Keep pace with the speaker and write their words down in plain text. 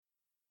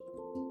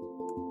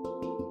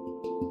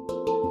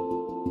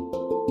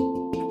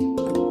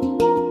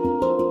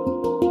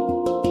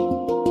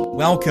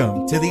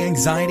Welcome to the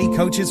Anxiety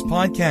Coaches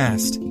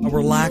Podcast, a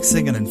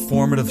relaxing and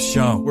informative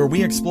show where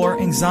we explore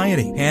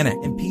anxiety, panic,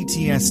 and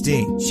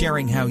PTSD,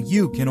 sharing how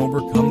you can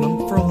overcome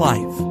them for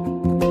life.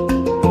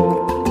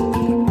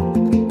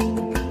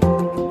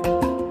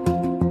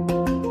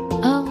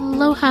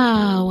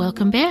 Aloha!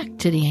 Welcome back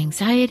to the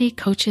Anxiety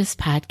Coaches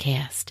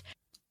Podcast.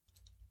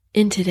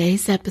 In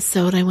today's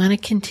episode, I want to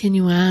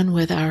continue on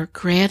with our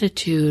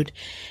gratitude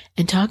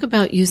and talk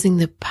about using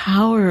the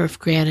power of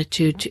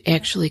gratitude to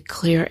actually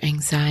clear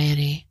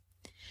anxiety.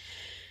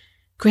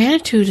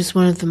 Gratitude is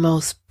one of the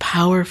most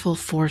powerful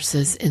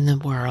forces in the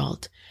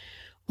world.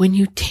 When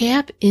you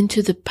tap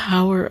into the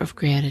power of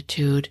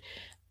gratitude,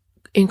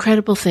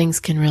 incredible things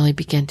can really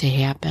begin to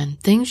happen,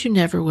 things you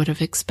never would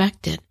have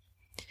expected.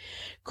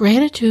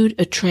 Gratitude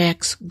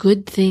attracts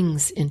good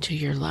things into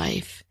your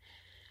life.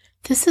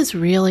 This is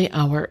really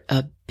our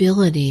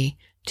ability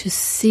to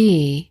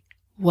see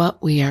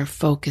what we are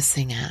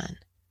focusing on.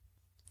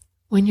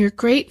 When you're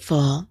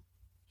grateful,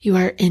 you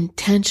are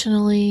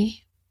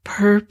intentionally,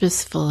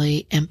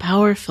 purposefully, and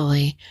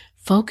powerfully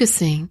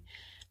focusing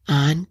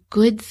on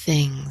good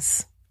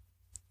things.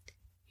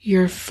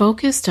 You're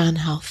focused on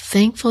how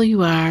thankful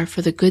you are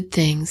for the good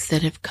things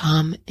that have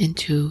come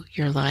into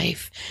your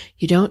life.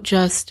 You don't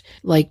just,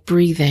 like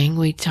breathing,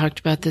 we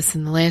talked about this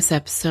in the last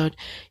episode,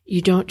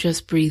 you don't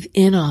just breathe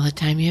in all the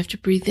time. You have to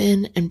breathe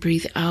in and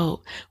breathe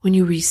out. When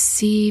you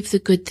receive the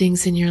good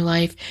things in your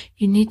life,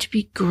 you need to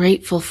be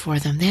grateful for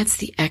them. That's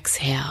the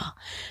exhale.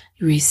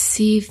 You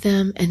receive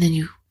them and then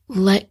you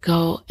let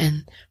go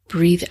and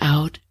breathe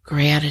out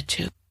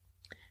gratitude.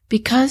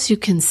 Because you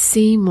can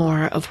see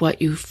more of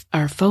what you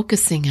are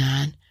focusing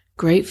on,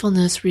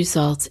 gratefulness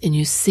results in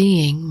you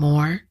seeing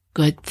more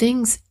good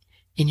things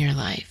in your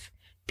life.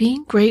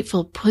 Being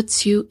grateful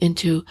puts you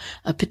into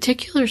a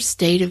particular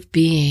state of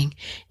being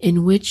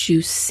in which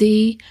you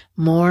see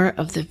more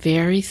of the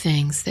very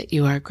things that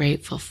you are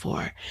grateful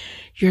for.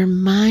 Your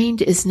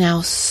mind is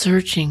now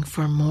searching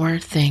for more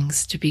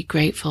things to be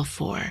grateful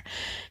for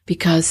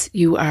because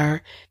you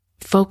are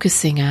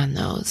focusing on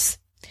those.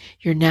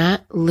 You're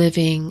not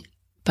living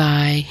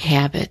by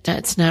habit.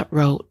 That's not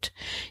rote.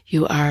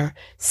 You are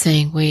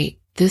saying,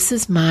 wait, this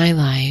is my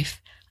life.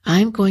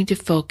 I'm going to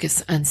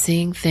focus on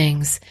seeing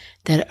things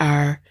that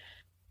are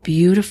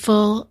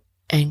beautiful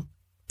and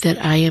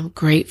that I am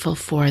grateful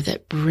for,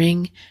 that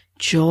bring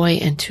joy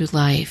into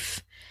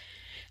life.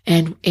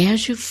 And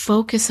as you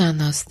focus on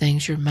those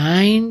things, your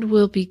mind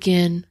will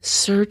begin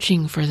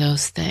searching for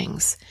those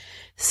things.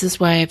 This is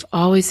why I've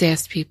always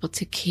asked people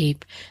to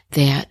keep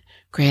that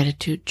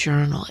gratitude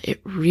journal.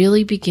 It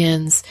really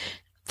begins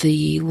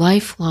the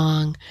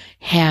lifelong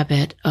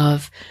habit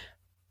of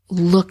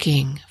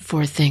looking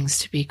for things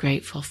to be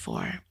grateful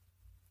for.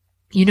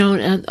 You know,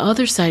 on the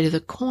other side of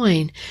the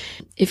coin,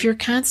 if you're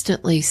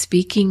constantly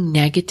speaking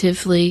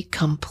negatively,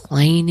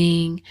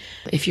 complaining,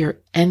 if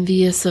you're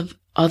envious of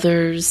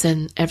others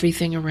and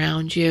everything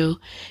around you,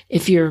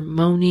 if you're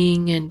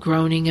moaning and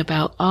groaning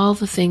about all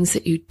the things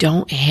that you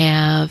don't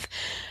have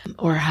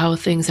or how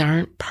things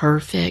aren't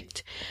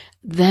perfect,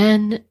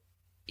 then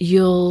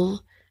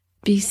you'll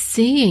be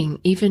seeing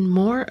even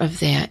more of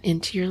that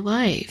into your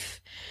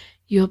life.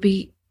 You'll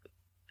be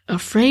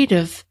afraid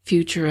of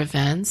future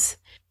events,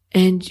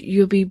 and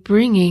you'll be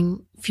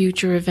bringing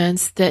future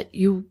events that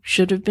you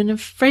should have been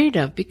afraid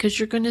of because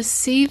you're going to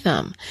see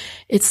them.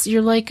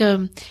 You're like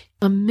a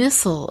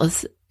missile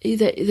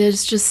that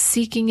is just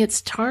seeking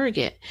its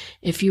target.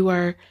 If you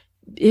are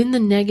in the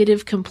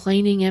negative,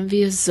 complaining,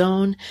 envious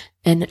zone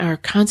and are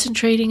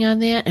concentrating on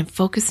that and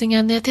focusing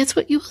on that, that's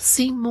what you will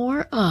see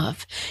more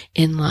of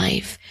in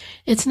life.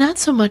 It's not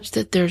so much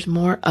that there's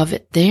more of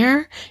it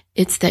there,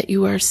 it's that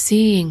you are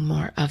seeing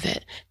more of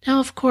it. Now,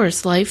 of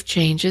course, life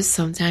changes.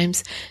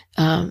 Sometimes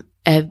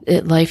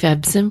life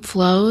ebbs and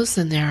flows,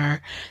 and there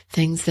are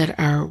things that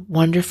are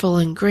wonderful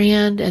and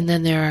grand, and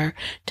then there are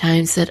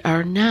times that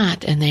are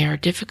not, and they are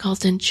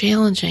difficult and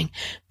challenging.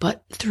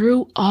 But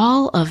through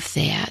all of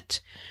that,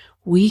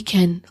 we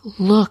can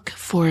look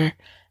for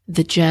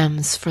the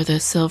gems, for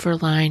the silver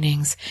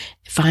linings,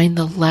 find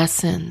the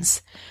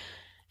lessons,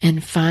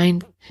 and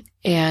find,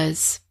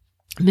 as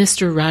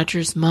Mr.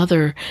 Rogers'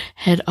 mother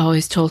had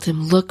always told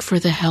him, look for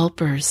the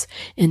helpers.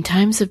 In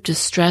times of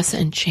distress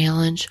and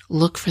challenge,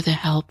 look for the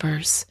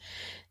helpers,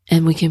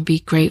 and we can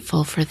be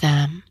grateful for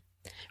them,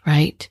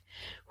 right?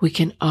 We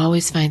can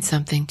always find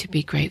something to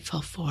be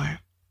grateful for.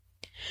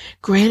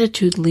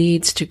 Gratitude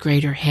leads to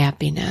greater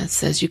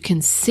happiness. As you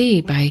can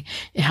see by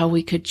how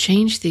we could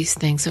change these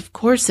things, of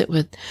course it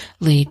would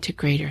lead to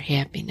greater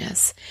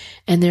happiness.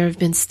 And there have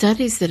been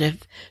studies that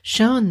have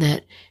shown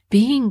that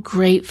being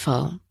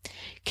grateful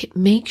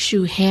makes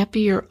you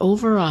happier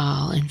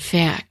overall. In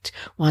fact,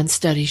 one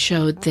study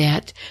showed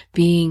that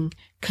being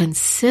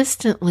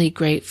consistently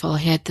grateful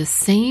had the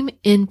same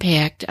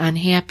impact on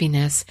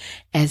happiness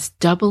as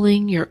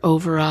doubling your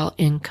overall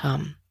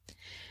income.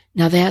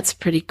 Now that's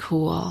pretty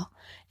cool.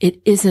 It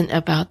isn't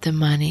about the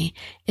money.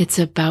 It's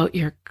about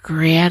your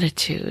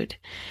gratitude.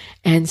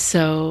 And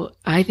so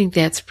I think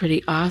that's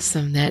pretty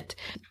awesome that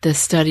the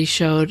study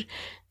showed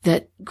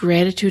that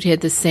gratitude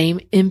had the same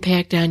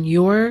impact on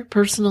your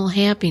personal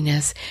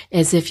happiness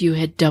as if you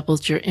had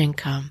doubled your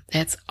income.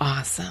 That's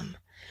awesome.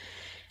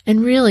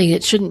 And really,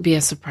 it shouldn't be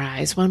a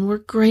surprise. When we're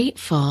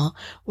grateful,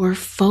 we're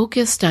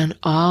focused on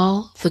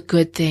all the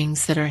good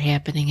things that are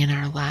happening in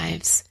our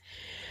lives.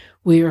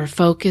 We are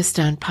focused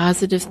on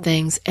positive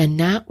things and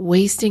not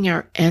wasting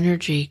our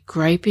energy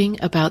griping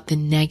about the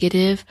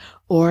negative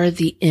or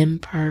the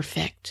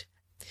imperfect.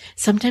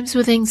 Sometimes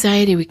with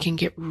anxiety, we can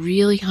get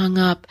really hung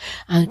up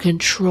on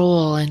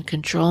control, and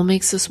control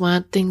makes us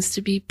want things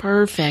to be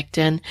perfect.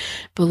 And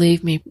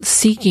believe me,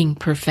 seeking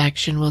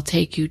perfection will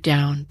take you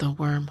down the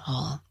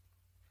wormhole.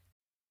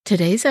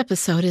 Today's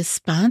episode is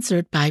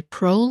sponsored by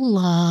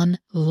Prolon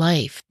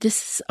Life.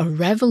 This is a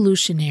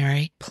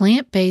revolutionary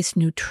plant-based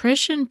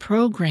nutrition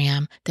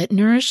program that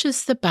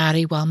nourishes the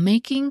body while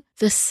making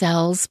the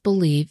cells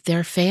believe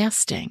they're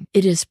fasting.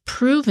 It is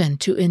proven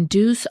to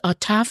induce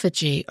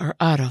autophagy or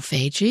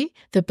autophagy,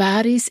 the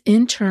body's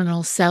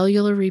internal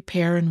cellular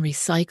repair and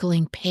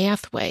recycling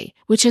pathway,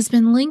 which has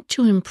been linked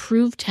to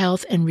improved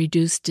health and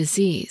reduced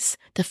disease.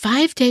 The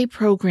 5-day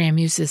program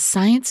uses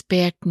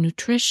science-backed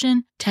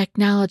nutrition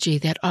technology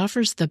that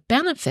offers the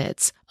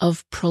benefits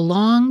of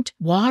prolonged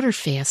water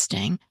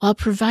fasting while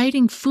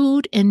providing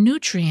food and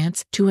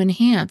nutrients to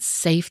enhance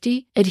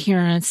safety,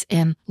 adherence,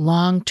 and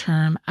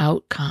long-term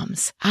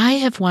outcomes. I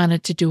have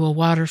wanted to do a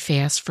water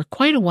fast for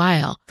quite a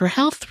while for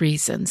health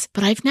reasons,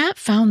 but I've not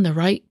found the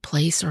right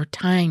place or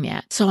time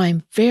yet. So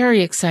I'm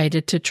very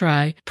excited to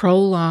try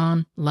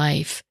Prolon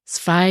Life's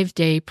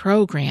 5-day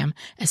program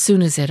as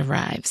soon as it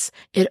arrives.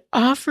 It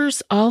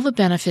offers all the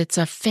benefits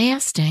of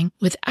fasting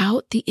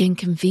without the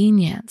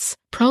inconvenience.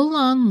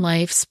 Prolon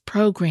Life's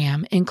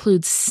program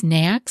includes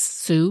snacks,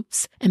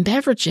 soups, and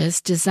beverages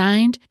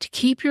designed to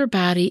keep your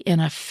body in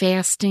a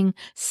fasting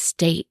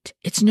state.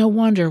 It's no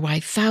wonder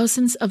why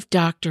thousands of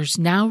doctors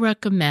now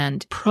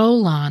recommend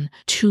Prolon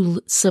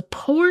to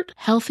support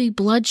healthy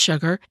blood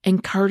sugar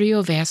and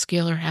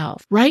cardiovascular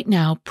health. Right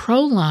now,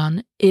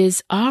 Prolon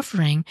is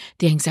offering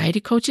the Anxiety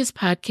Coaches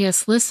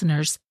Podcast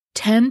listeners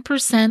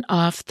 10%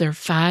 off their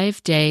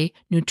 5-day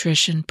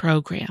nutrition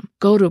program.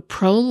 Go to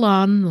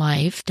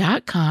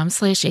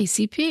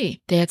prolonlife.com/ACP.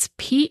 That's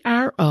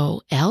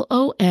PROLON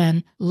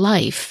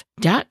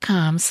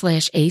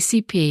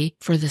life.com/ACP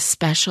for the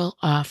special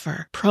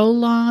offer.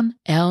 Prolon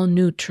L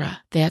Nutra.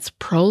 That's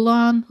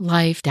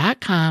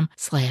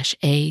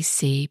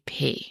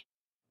prolonlife.com/ACP.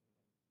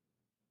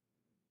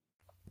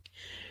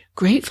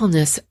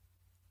 Gratefulness,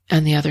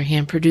 on the other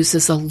hand,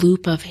 produces a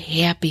loop of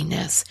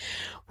happiness.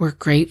 We're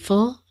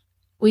grateful,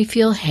 we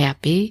feel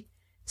happy,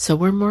 so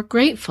we're more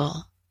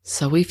grateful,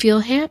 so we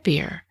feel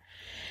happier.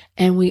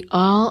 And we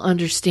all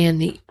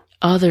understand the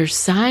other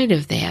side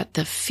of that,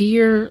 the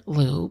fear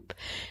loop.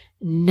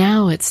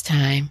 Now it's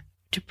time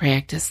to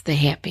practice the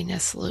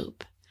happiness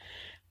loop.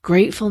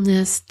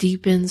 Gratefulness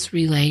deepens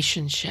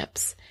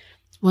relationships.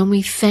 When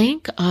we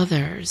thank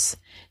others,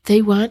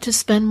 they want to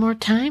spend more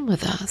time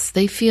with us.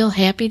 They feel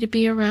happy to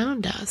be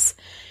around us.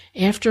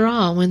 After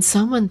all, when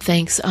someone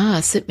thanks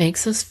us, it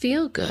makes us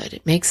feel good.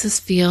 It makes us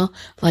feel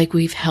like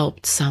we've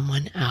helped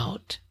someone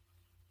out.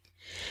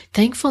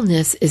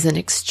 Thankfulness is an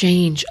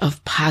exchange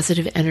of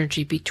positive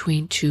energy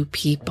between two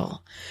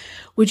people.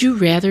 Would you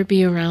rather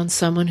be around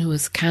someone who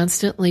is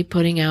constantly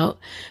putting out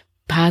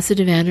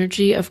positive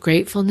energy of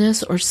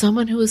gratefulness, or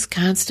someone who is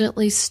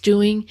constantly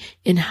stewing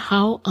in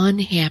how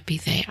unhappy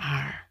they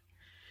are?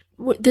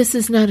 This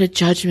is not a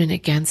judgment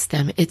against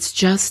them. It's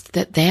just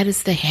that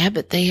is the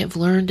habit they have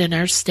learned and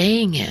are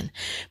staying in.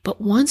 But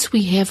once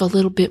we have a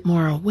little bit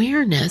more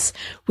awareness,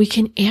 we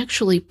can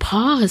actually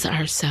pause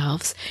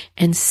ourselves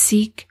and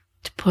seek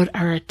to put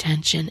our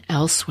attention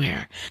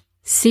elsewhere.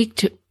 Seek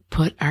to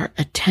put our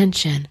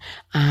attention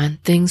on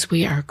things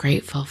we are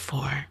grateful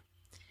for.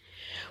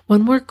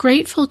 When we're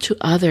grateful to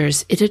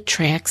others, it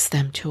attracts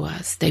them to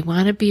us. They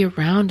want to be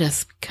around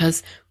us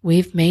because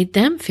we've made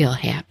them feel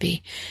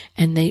happy,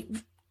 and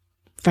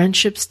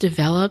friendships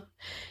develop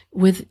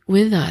with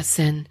us.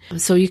 And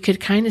so you could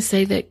kind of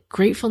say that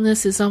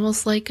gratefulness is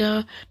almost like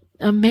a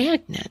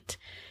magnet.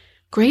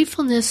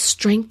 Gratefulness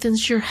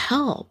strengthens your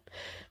health.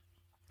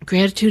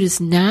 Gratitude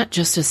is not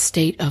just a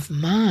state of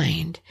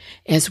mind.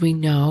 As we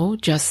know,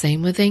 just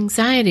same with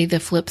anxiety, the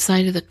flip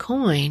side of the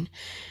coin.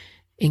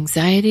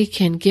 Anxiety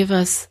can give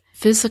us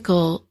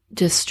physical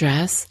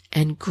distress,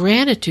 and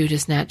gratitude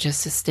is not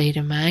just a state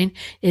of mind.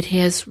 It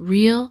has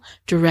real,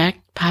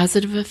 direct,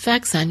 positive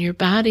effects on your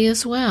body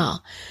as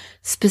well.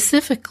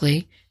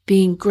 Specifically,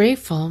 being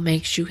grateful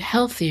makes you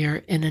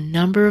healthier in a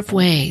number of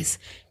ways,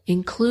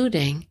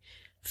 including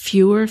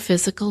fewer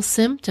physical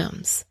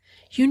symptoms.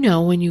 You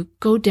know, when you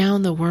go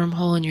down the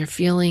wormhole and you're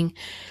feeling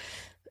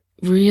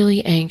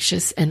really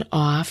anxious and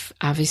off,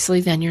 obviously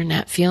then you're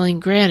not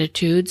feeling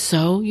gratitude,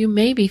 so you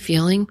may be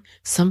feeling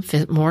some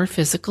more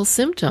physical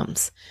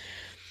symptoms.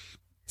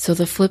 So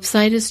the flip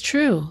side is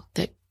true,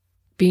 that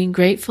being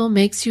grateful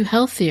makes you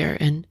healthier,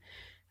 and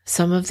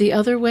some of the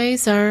other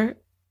ways are,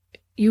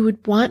 you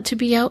would want to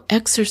be out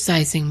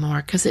exercising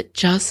more because it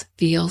just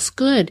feels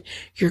good.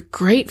 You're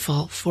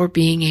grateful for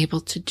being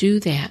able to do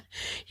that.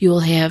 You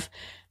will have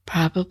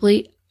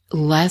probably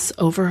less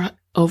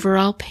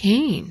overall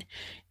pain.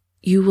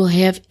 You will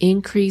have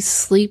increased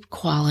sleep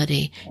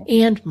quality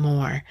and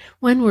more.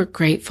 When we're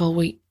grateful,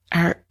 we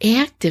are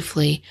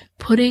actively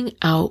putting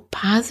out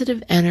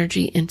positive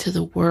energy into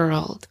the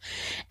world.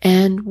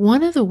 And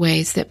one of the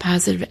ways that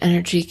positive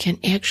energy can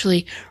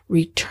actually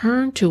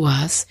return to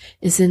us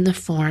is in the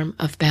form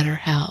of better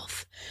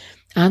health.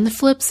 On the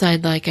flip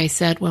side, like I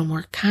said, when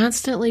we're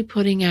constantly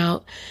putting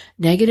out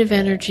negative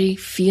energy,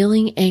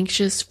 feeling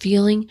anxious,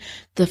 feeling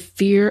the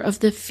fear of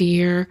the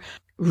fear,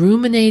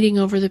 ruminating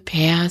over the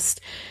past,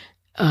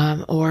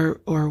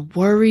 or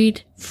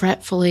worried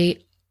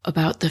fretfully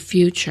about the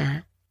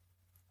future,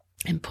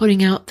 and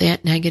putting out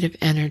that negative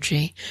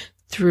energy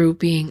through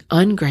being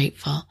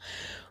ungrateful,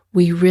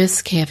 we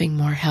risk having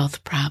more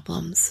health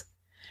problems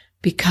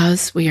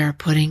because we are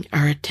putting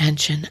our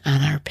attention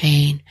on our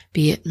pain,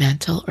 be it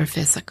mental or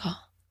physical.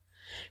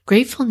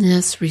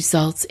 Gratefulness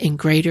results in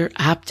greater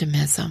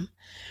optimism.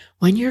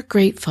 When you're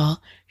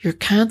grateful, you're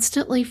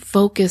constantly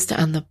focused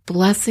on the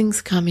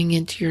blessings coming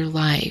into your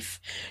life.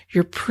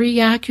 You're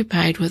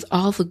preoccupied with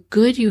all the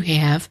good you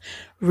have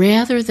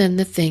rather than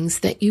the things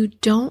that you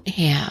don't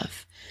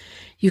have.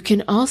 You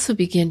can also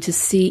begin to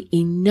see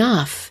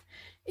enough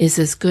is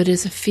as good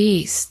as a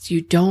feast.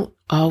 You don't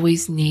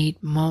always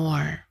need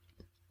more.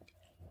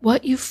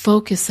 What you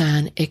focus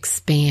on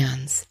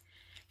expands.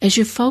 As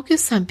you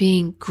focus on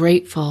being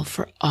grateful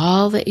for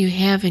all that you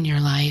have in your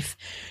life,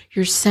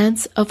 your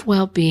sense of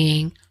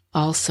well-being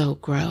also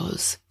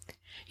grows.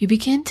 You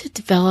begin to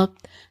develop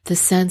the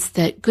sense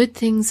that good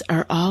things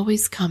are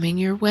always coming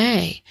your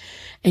way,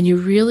 and you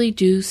really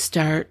do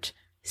start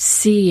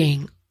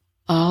seeing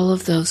all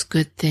of those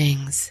good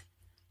things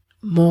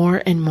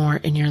more and more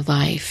in your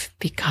life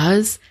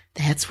because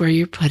that's where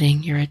you're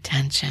putting your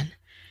attention.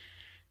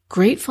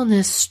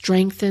 Gratefulness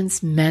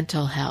strengthens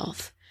mental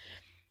health.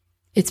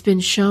 It's been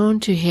shown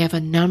to have a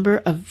number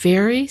of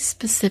very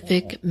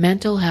specific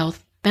mental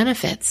health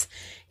benefits,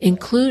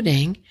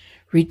 including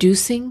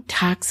reducing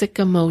toxic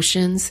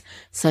emotions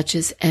such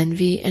as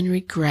envy and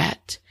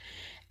regret,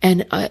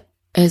 and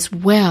as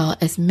well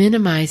as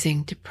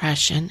minimizing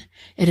depression.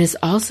 It has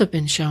also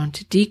been shown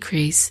to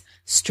decrease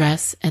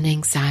stress and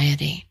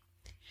anxiety.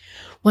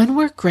 When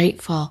we're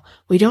grateful,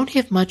 we don't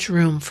have much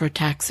room for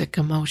toxic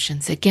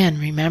emotions. Again,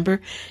 remember,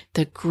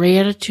 the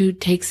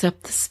gratitude takes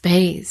up the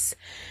space.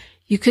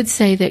 You could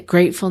say that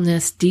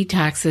gratefulness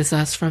detoxes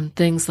us from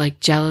things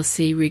like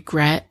jealousy,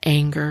 regret,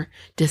 anger,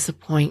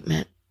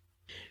 disappointment.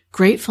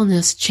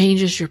 Gratefulness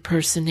changes your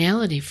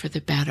personality for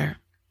the better.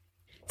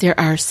 There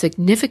are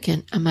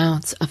significant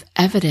amounts of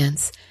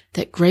evidence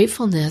that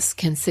gratefulness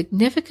can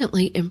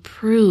significantly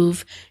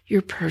improve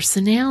your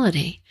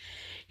personality.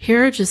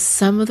 Here are just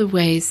some of the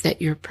ways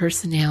that your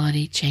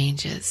personality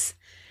changes.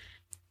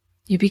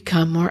 You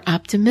become more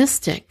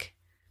optimistic,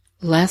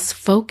 less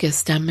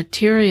focused on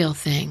material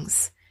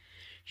things.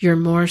 You're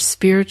more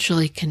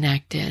spiritually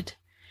connected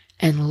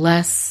and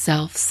less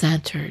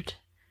self-centered.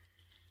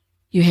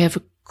 You have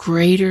a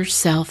greater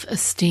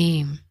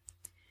self-esteem,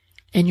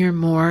 and you're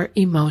more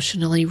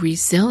emotionally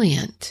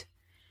resilient.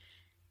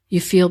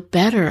 You feel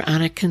better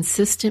on a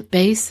consistent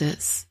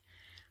basis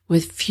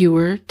with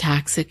fewer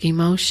toxic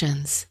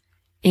emotions,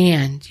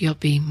 and you'll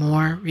be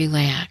more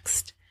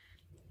relaxed.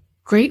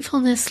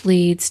 Gratefulness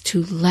leads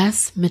to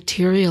less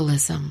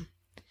materialism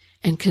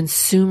and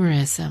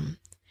consumerism.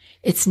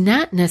 It's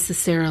not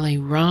necessarily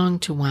wrong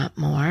to want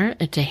more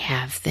and to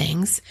have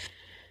things,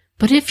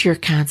 but if you're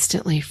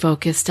constantly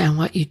focused on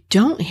what you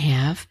don't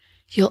have,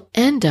 you'll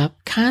end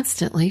up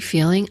constantly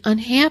feeling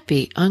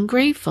unhappy,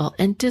 ungrateful,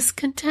 and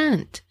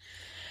discontent.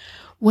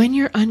 When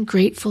you're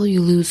ungrateful,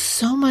 you lose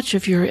so much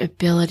of your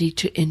ability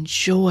to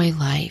enjoy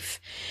life,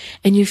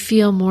 and you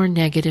feel more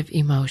negative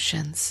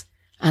emotions.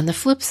 On the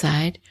flip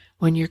side,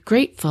 when you're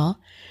grateful,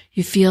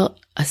 you feel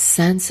a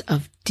sense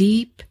of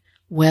deep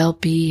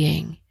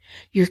well-being.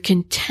 You're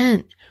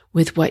content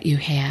with what you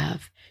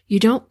have. You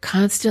don't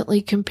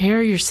constantly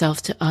compare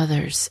yourself to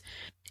others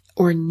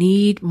or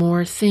need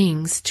more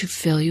things to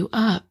fill you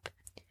up,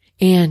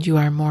 and you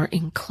are more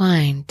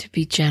inclined to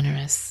be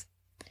generous.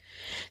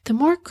 The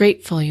more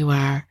grateful you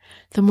are,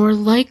 the more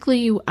likely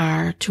you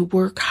are to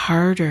work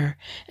harder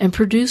and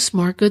produce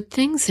more good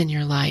things in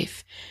your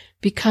life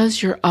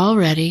because you're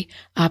already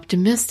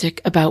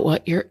optimistic about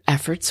what your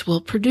efforts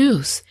will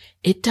produce.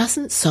 It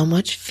doesn't so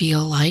much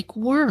feel like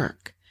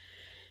work.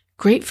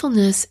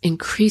 Gratefulness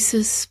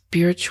increases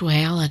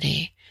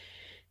spirituality.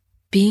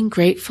 Being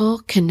grateful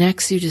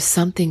connects you to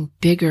something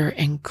bigger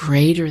and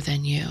greater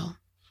than you.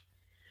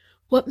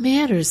 What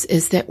matters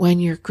is that when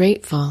you're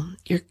grateful,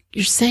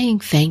 you're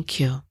saying thank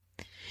you.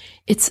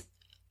 It's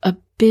a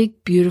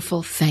big,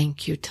 beautiful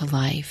thank you to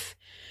life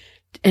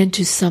and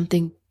to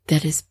something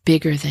that is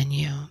bigger than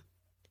you.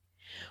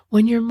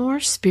 When you're more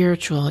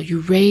spiritual, you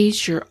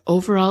raise your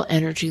overall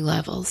energy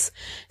levels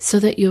so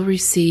that you'll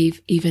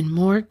receive even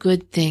more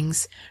good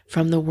things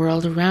from the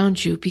world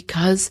around you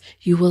because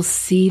you will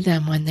see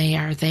them when they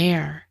are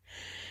there.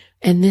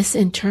 And this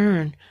in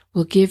turn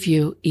will give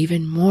you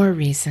even more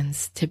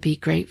reasons to be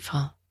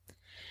grateful.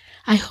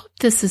 I hope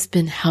this has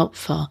been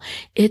helpful.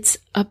 It's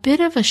a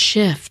bit of a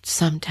shift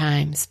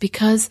sometimes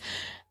because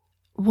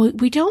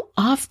we don't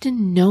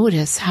often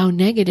notice how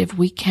negative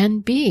we can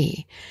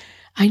be.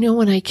 I know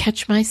when I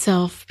catch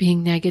myself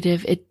being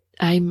negative,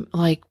 I'm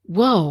like,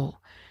 whoa,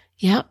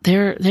 yeah,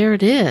 there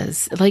it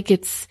is. Like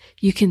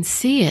you can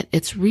see it.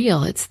 It's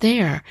real. It's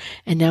there.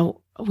 And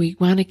now we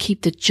want to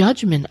keep the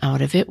judgment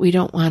out of it. We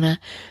don't want to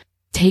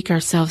take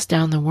ourselves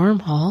down the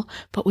wormhole,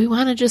 but we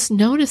want to just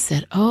notice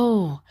it.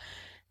 Oh,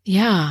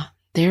 yeah,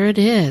 there it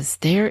is.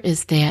 There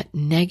is that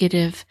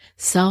negative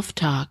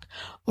self-talk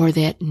or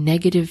that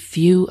negative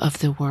view of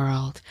the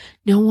world.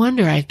 No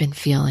wonder I've been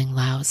feeling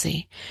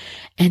lousy.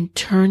 And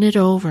turn it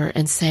over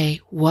and say,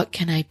 what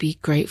can I be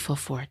grateful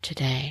for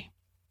today?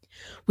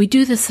 We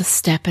do this a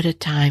step at a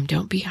time.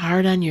 Don't be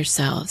hard on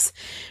yourselves.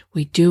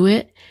 We do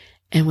it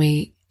and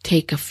we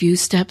take a few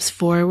steps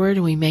forward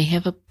and we may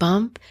have a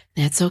bump.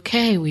 That's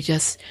okay. We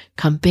just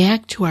come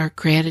back to our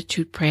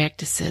gratitude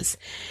practices.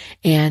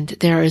 And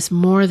there is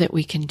more that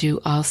we can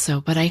do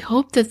also. But I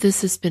hope that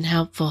this has been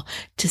helpful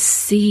to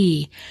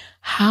see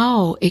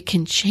how it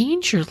can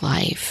change your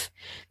life.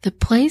 The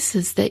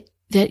places that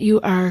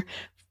you are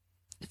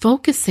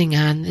focusing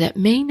on that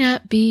may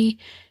not be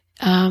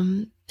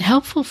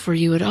helpful for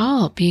you at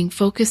all. Being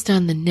focused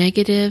on the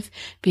negative,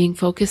 being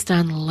focused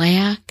on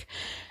lack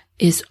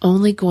is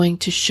only going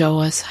to show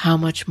us how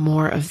much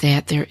more of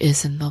that there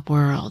is in the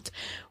world.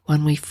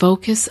 When we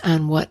focus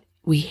on what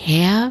we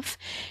have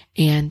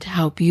and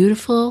how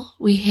beautiful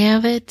we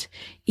have it,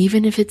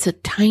 even if it's a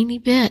tiny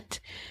bit,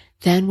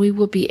 then we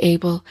will be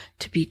able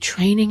to be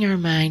training our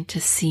mind to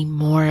see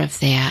more of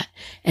that.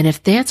 And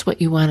if that's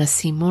what you want to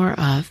see more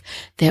of,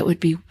 that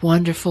would be a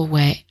wonderful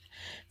way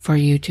for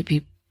you to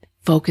be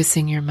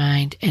focusing your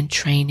mind and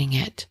training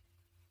it.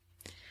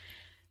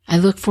 I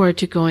look forward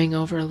to going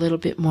over a little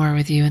bit more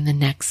with you in the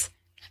next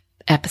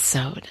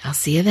episode. I'll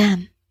see you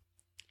then.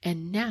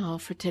 And now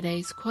for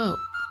today's quote.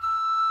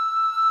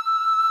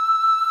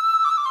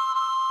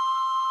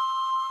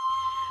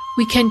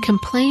 We can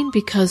complain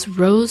because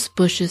rose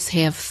bushes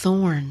have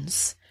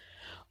thorns,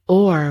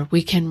 or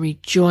we can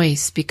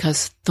rejoice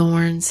because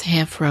thorns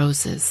have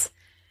roses.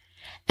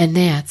 And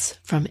that's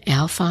from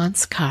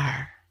Alphonse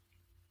Karr.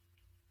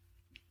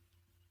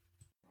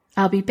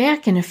 I'll be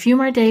back in a few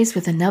more days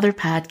with another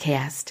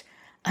podcast.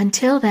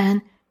 Until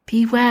then,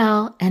 be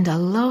well and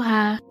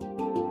aloha.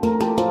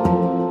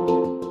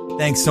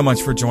 Thanks so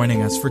much for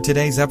joining us for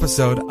today's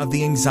episode of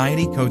the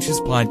Anxiety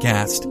Coaches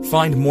Podcast.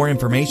 Find more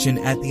information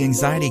at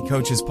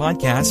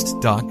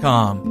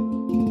theanxietycoachespodcast.com.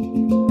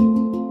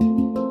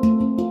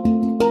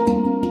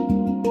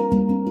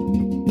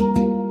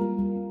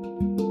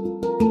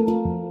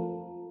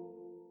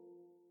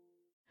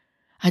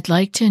 I'd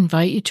like to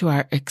invite you to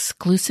our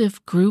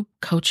exclusive group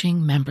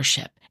coaching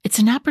membership. It's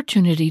an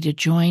opportunity to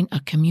join a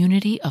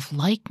community of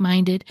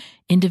like-minded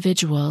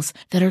individuals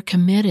that are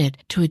committed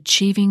to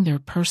achieving their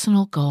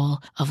personal goal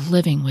of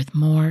living with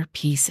more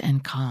peace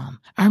and calm.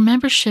 Our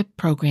membership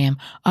program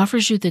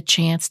offers you the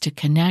chance to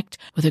connect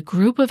with a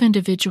group of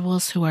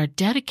individuals who are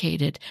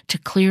dedicated to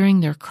clearing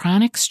their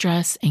chronic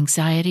stress,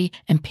 anxiety,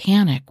 and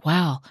panic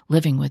while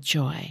living with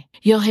joy.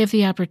 You'll have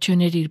the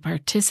opportunity to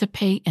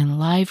participate in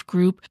live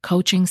group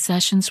coaching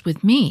sessions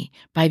with me.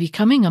 By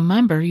becoming a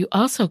member, you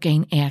also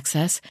gain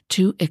access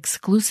to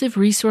exclusive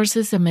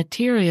resources and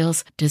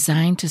materials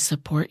designed to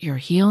support your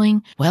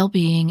healing,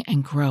 well-being,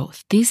 and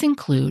growth. These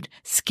include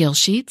skill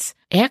sheets,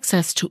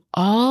 access to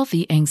all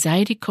the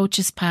Anxiety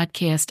Coaches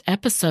Podcast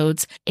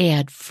episodes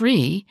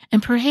ad-free,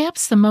 and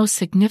perhaps the most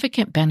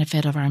significant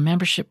benefit of our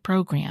membership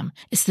program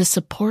is the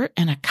support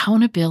and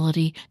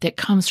accountability that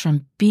comes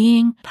from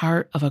being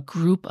part of a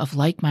group of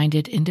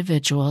like-minded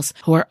individuals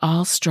who are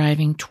all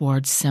striving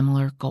towards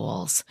similar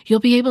goals. You'll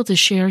be able to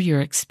share your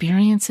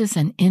experiences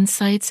and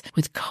insights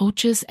with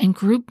coaches and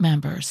group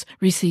members,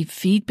 receive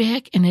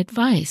feedback and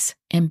advice,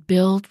 and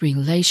build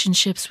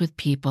relationships with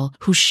people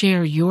who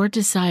share your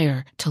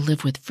desire to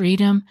live with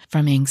freedom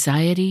from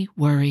anxiety,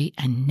 worry,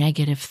 and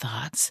negative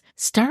thoughts.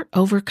 Start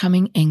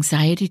overcoming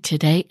anxiety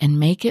today and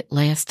make it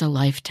last a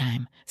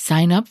lifetime.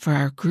 Sign up for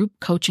our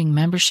group coaching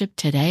membership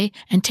today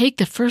and take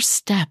the first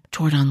step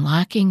toward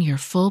unlocking your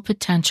full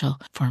potential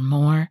for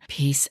more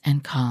peace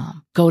and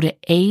calm. Go to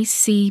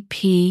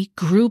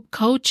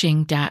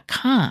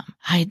acpgroupcoaching.com.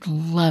 I'd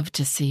love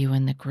to see you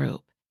in the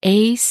group.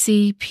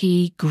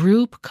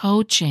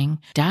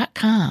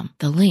 acpgroupcoaching.com.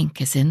 The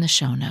link is in the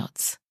show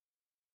notes.